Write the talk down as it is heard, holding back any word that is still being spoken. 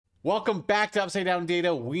Welcome back to Upside Down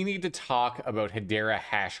Data. We need to talk about Hedera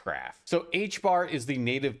Hashgraph. So HBAR is the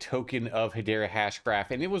native token of Hedera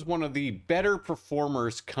Hashgraph, and it was one of the better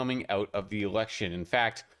performers coming out of the election. In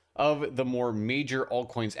fact, of the more major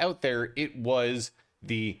altcoins out there, it was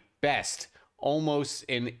the best, almost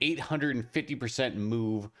an 850%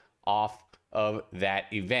 move off of that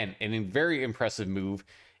event, and a very impressive move.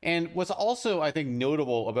 And what's also, I think,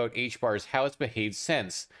 notable about HBAR is how it's behaved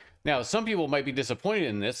since. Now, some people might be disappointed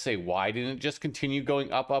in this, say, why didn't it just continue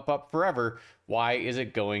going up, up, up forever? Why is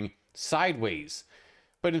it going sideways?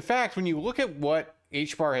 But in fact, when you look at what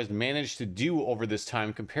HBAR has managed to do over this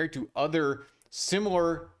time compared to other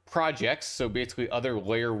similar projects, so basically other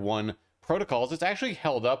layer 1 protocols, it's actually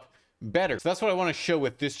held up better. So that's what I want to show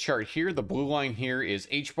with this chart here. The blue line here is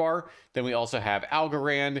HBAR. Then we also have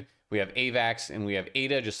Algorand, we have AVAX, and we have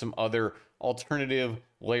ADA, just some other alternative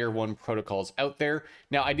layer 1 protocols out there.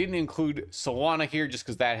 Now, I didn't include Solana here just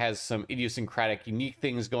because that has some idiosyncratic, unique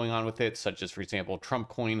things going on with it, such as, for example, Trump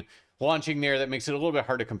coin launching there. That makes it a little bit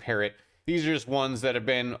hard to compare it. These are just ones that have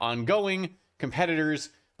been ongoing competitors,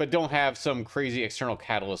 but don't have some crazy external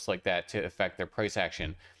catalyst like that to affect their price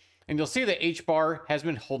action. And you'll see that HBAR has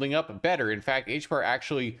been holding up better. In fact, HBAR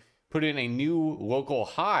actually put in a new local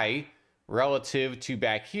high relative to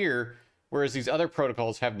back here, whereas these other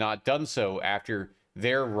protocols have not done so after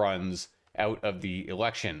their runs out of the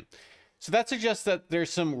election. So that suggests that there's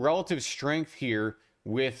some relative strength here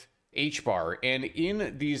with HBAR. And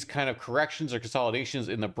in these kind of corrections or consolidations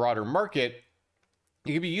in the broader market,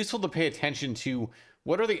 it can be useful to pay attention to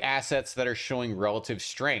what are the assets that are showing relative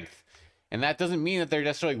strength. And that doesn't mean that they're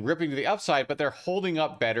necessarily ripping to the upside, but they're holding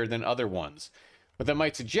up better than other ones. What that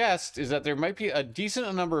might suggest is that there might be a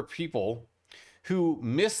decent number of people who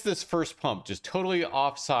missed this first pump, just totally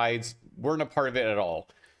offsides, weren't a part of it at all.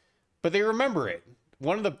 But they remember it.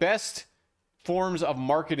 One of the best forms of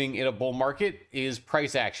marketing in a bull market is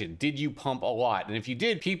price action. Did you pump a lot? And if you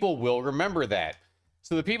did, people will remember that.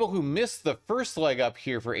 So the people who missed the first leg up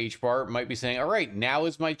here for HBAR might be saying, all right, now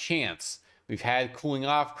is my chance. We've had cooling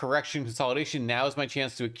off, correction, consolidation. Now is my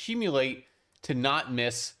chance to accumulate to not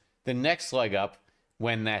miss the next leg up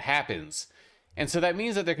when that happens. And so that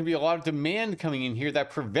means that there can be a lot of demand coming in here that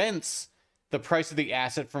prevents the price of the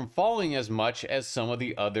asset from falling as much as some of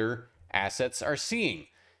the other assets are seeing.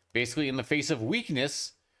 Basically, in the face of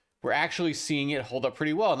weakness, we're actually seeing it hold up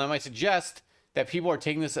pretty well. And that might suggest that people are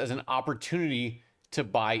taking this as an opportunity to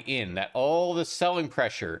buy in, that all the selling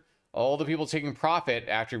pressure, all the people taking profit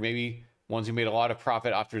after maybe ones who made a lot of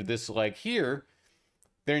profit after this leg here,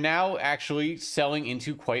 they're now actually selling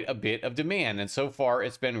into quite a bit of demand. And so far,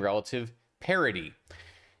 it's been relative parity.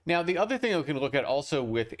 Now, the other thing that we can look at also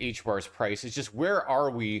with HBAR's price is just where are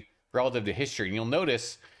we relative to history? And you'll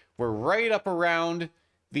notice we're right up around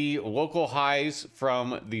the local highs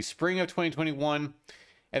from the spring of 2021.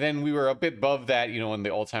 And then we were a bit above that, you know, in the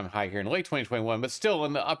all-time high here in late 2021, but still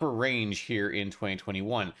in the upper range here in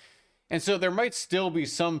 2021. And so there might still be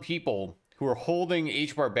some people who are holding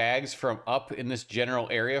HBAR bags from up in this general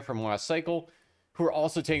area from last cycle, who are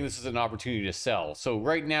also taking this as an opportunity to sell. So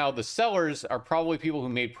right now, the sellers are probably people who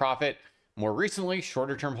made profit more recently,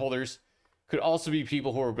 shorter term holders. Could also be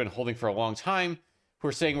people who have been holding for a long time, who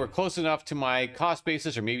are saying we're close enough to my cost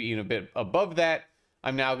basis, or maybe even a bit above that.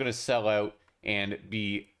 I'm now going to sell out and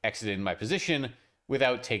be exited in my position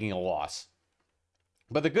without taking a loss.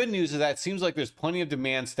 But the good news is that it seems like there's plenty of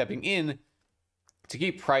demand stepping in to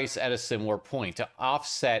keep price at a similar point, to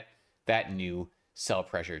offset that new sell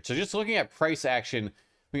pressure. So just looking at price action,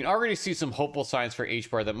 we can already see some hopeful signs for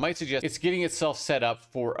HBAR that might suggest it's getting itself set up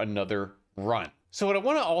for another run. So what I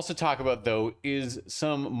want to also talk about, though, is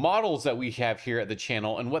some models that we have here at the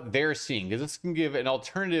channel and what they're seeing, because this can give an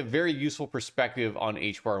alternative, very useful perspective on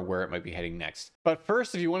HBAR and where it might be heading next. But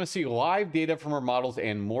first, if you want to see live data from our models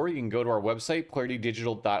and more, you can go to our website,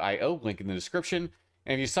 polaritydigital.io, link in the description.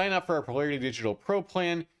 And if you sign up for our Polarity Digital Pro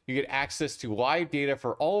plan, you get access to live data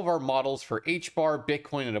for all of our models for HBAR,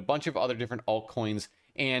 Bitcoin, and a bunch of other different altcoins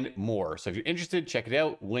and more. So if you're interested, check it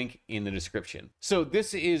out, link in the description. So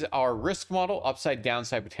this is our risk model, upside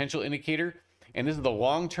downside potential indicator. And this is the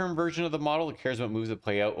long-term version of the model. It cares about moves that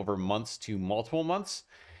play out over months to multiple months.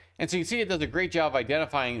 And so you can see it does a great job of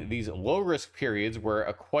identifying these low risk periods where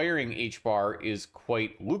acquiring HBAR is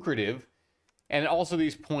quite lucrative, and also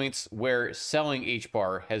these points where selling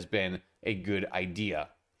HBAR has been a good idea.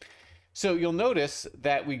 So you'll notice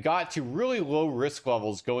that we got to really low risk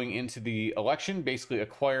levels going into the election, basically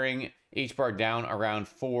acquiring HBAR down around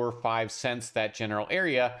 4 or 5 cents, that general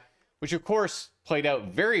area, which of course played out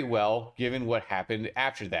very well given what happened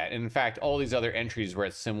after that. And in fact, all these other entries were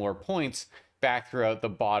at similar points back throughout the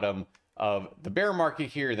bottom of the bear market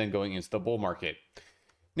here, then going into the bull market.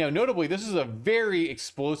 Now, notably, this is a very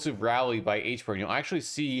explosive rally by HBAR. You'll actually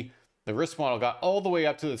see the risk model got all the way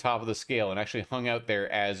up to the top of the scale and actually hung out there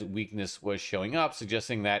as weakness was showing up,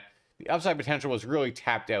 suggesting that the upside potential was really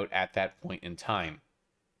tapped out at that point in time.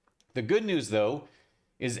 The good news, though,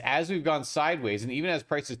 is as we've gone sideways, and even as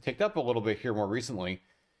prices ticked up a little bit here more recently,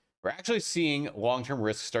 we're actually seeing long-term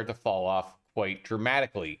risks start to fall off quite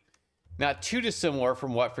dramatically. Not too dissimilar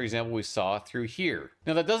from what, for example, we saw through here.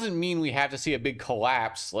 Now, that doesn't mean we have to see a big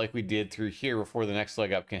collapse like we did through here before the next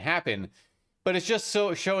leg up can happen, but it's just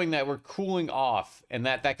showing that we're cooling off and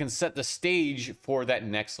that can set the stage for that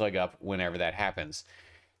next leg up whenever that happens.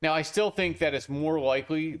 Now, I still think that it's more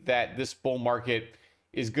likely that this bull market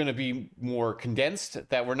is going to be more condensed,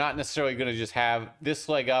 that we're not necessarily going to just have this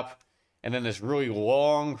leg up and then this really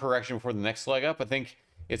long correction before the next leg up. I think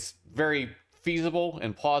it's very feasible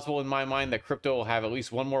and plausible in my mind that crypto will have at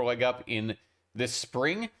least one more leg up in this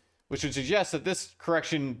spring, which would suggest that this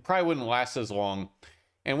correction probably wouldn't last as long.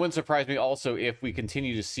 And wouldn't surprise me also if we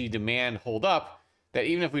continue to see demand hold up, that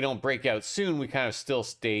even if we don't break out soon, we kind of still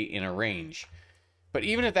stay in a range. But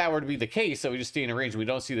even if that were to be the case, that we just stay in a range and we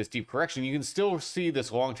don't see this deep correction, you can still see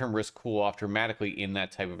this long-term risk cool off dramatically in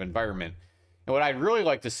that type of environment. And what I'd really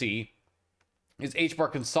like to see is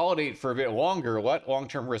HBAR consolidate for a bit longer, let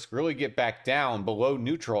long-term risk really get back down below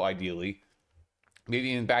neutral, ideally, maybe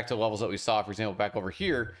even back to levels that we saw, for example, back over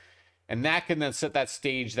here. And that can then set that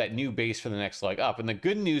stage, that new base for the next leg up. And the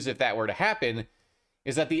good news, if that were to happen,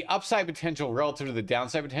 is that the upside potential relative to the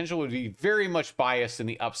downside potential would be very much biased in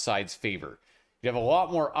the upside's favor. You have a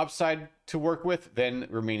lot more upside to work with than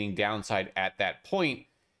remaining downside at that point.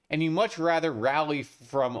 And you much rather rally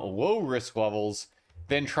from low risk levels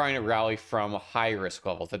than trying to rally from high risk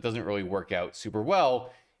levels. That doesn't really work out super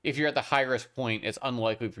well. If you're at the high risk point, it's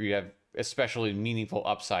unlikely for you to have especially meaningful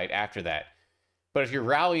upside after that. But if you're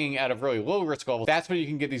rallying out of really low risk levels, that's when you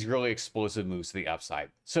can get these really explosive moves to the upside.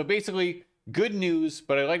 So basically, good news,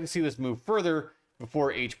 but I'd like to see this move further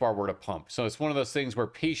before HBAR were to pump. So it's one of those things where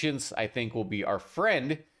patience, I think, will be our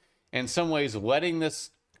friend. In some ways, letting this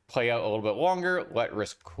play out a little bit longer, let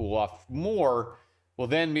risk cool off more, will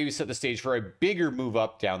then maybe set the stage for a bigger move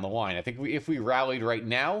up down the line. I think if we rallied right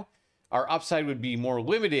now, our upside would be more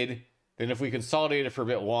limited than if we consolidated for a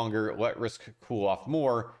bit longer, let risk cool off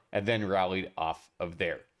more, and then rallied off of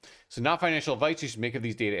there. So not financial advice, you should make of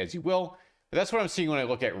these data as you will, but that's what I'm seeing when I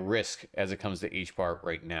look at risk as it comes to HBAR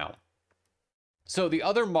right now. So the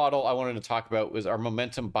other model I wanted to talk about was our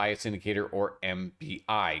momentum bias indicator, or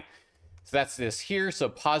MBI. So that's this here. So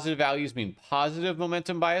positive values mean positive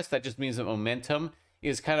momentum bias. That just means that momentum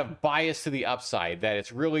is kind of biased to the upside, that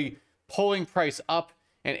it's really pulling price up,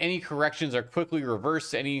 and any corrections are quickly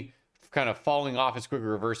reversed. Any kind of falling off is quickly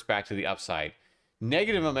reversed back to the upside.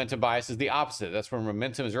 Negative momentum bias is the opposite. That's where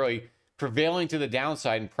momentum is really prevailing to the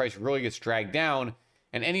downside and price really gets dragged down,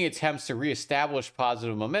 and any attempts to reestablish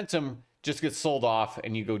positive momentum just gets sold off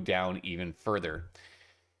and you go down even further.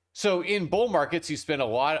 So in bull markets, you spend a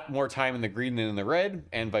lot more time in the green than in the red,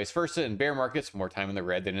 and vice versa. In bear markets, more time in the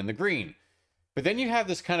red than in the green. But then you have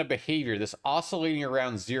this kind of behavior, this oscillating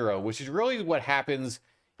around zero, which is really what happens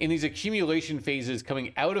in these accumulation phases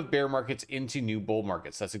coming out of bear markets into new bull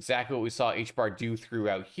markets. That's exactly what we saw HBAR do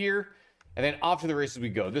throughout here. And then off to the races we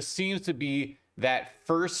go. This seems to be that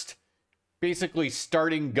first, basically,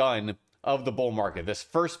 starting gun of the bull market. This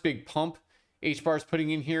first big pump HBAR is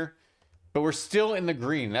putting in here. But we're still in the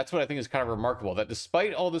green. That's what I think is kind of remarkable, that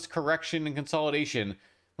despite all this correction and consolidation,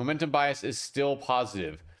 momentum bias is still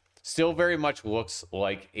positive. Still very much looks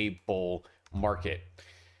like a bull market.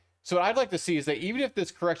 So what I'd like to see is that even if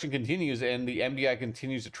this correction continues and the MBI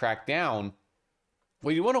continues to track down,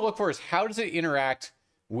 what you want to look for is how does it interact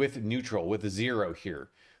with neutral, with zero here.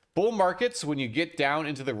 Bull markets, when you get down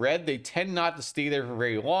into the red, they tend not to stay there for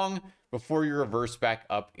very long before you reverse back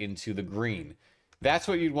up into the green. That's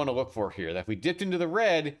what you'd want to look for here. That if we dipped into the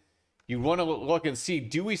red, you'd want to look and see,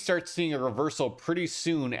 do we start seeing a reversal pretty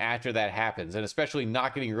soon after that happens? And especially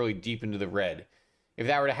not getting really deep into the red. If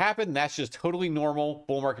that were to happen, that's just totally normal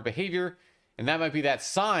bull market behavior. And that might be that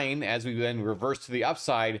sign, as we then reverse to the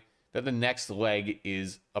upside, that the next leg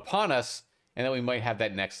is upon us, and that we might have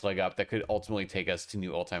that next leg up that could ultimately take us to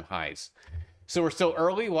new all-time highs. So we're still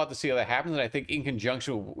early. We'll have to see how that happens. And I think in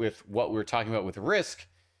conjunction with what we were talking about with risk,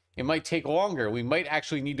 it might take longer. We might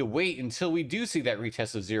actually need to wait until we do see that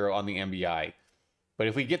retest of zero on the MBI. But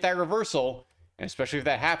if we get that reversal, and especially if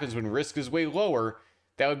that happens when risk is way lower,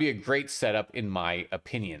 that would be a great setup in my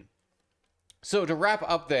opinion. So to wrap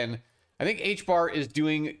up then, I think HBAR is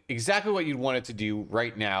doing exactly what you'd want it to do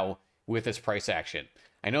right now with this price action.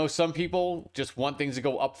 I know some people just want things to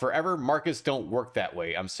go up forever. Markets don't work that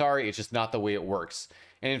way. I'm sorry, it's just not the way it works.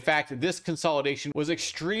 And in fact, this consolidation was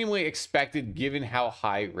extremely expected given how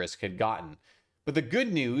high risk had gotten. But the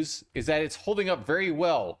good news is that it's holding up very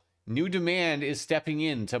well. New demand is stepping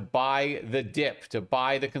in to buy the dip, to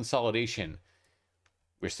buy the consolidation.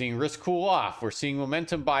 We're seeing risk cool off. We're seeing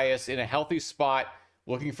momentum bias in a healthy spot,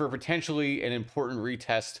 looking for potentially an important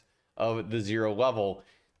retest of the zero level.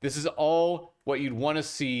 This is all what you'd want to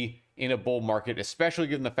see in a bull market, especially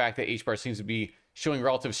given the fact that HBAR seems to be showing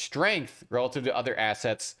relative strength relative to other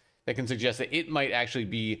assets that can suggest that it might actually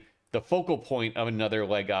be the focal point of another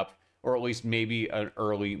leg up, or at least maybe an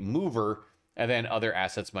early mover, and then other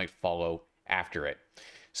assets might follow after it.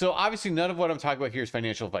 So obviously none of what I'm talking about here is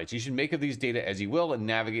financial advice. You should make of these data as you will and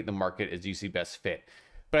navigate the market as you see best fit.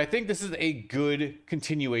 But I think this is a good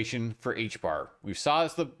continuation for HBAR. We saw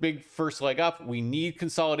this the big first leg up. We need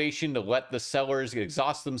consolidation to let the sellers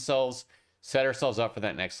exhaust themselves, set ourselves up for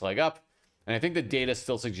that next leg up. And I think the data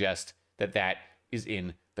still suggests that that is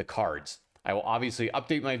in the cards. I will obviously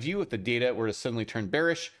update my view if the data were to suddenly turn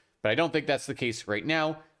bearish, but I don't think that's the case right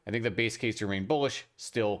now. I think the base case to remain bullish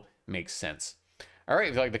still makes sense. All right,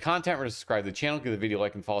 if you like the content, remember to subscribe to the channel, give the video a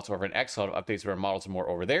like, and follow us over on X. A lot of updates about our models and more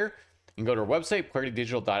over there. And go to our website,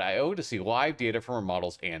 claritydigital.io, to see live data from our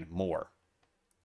models and more.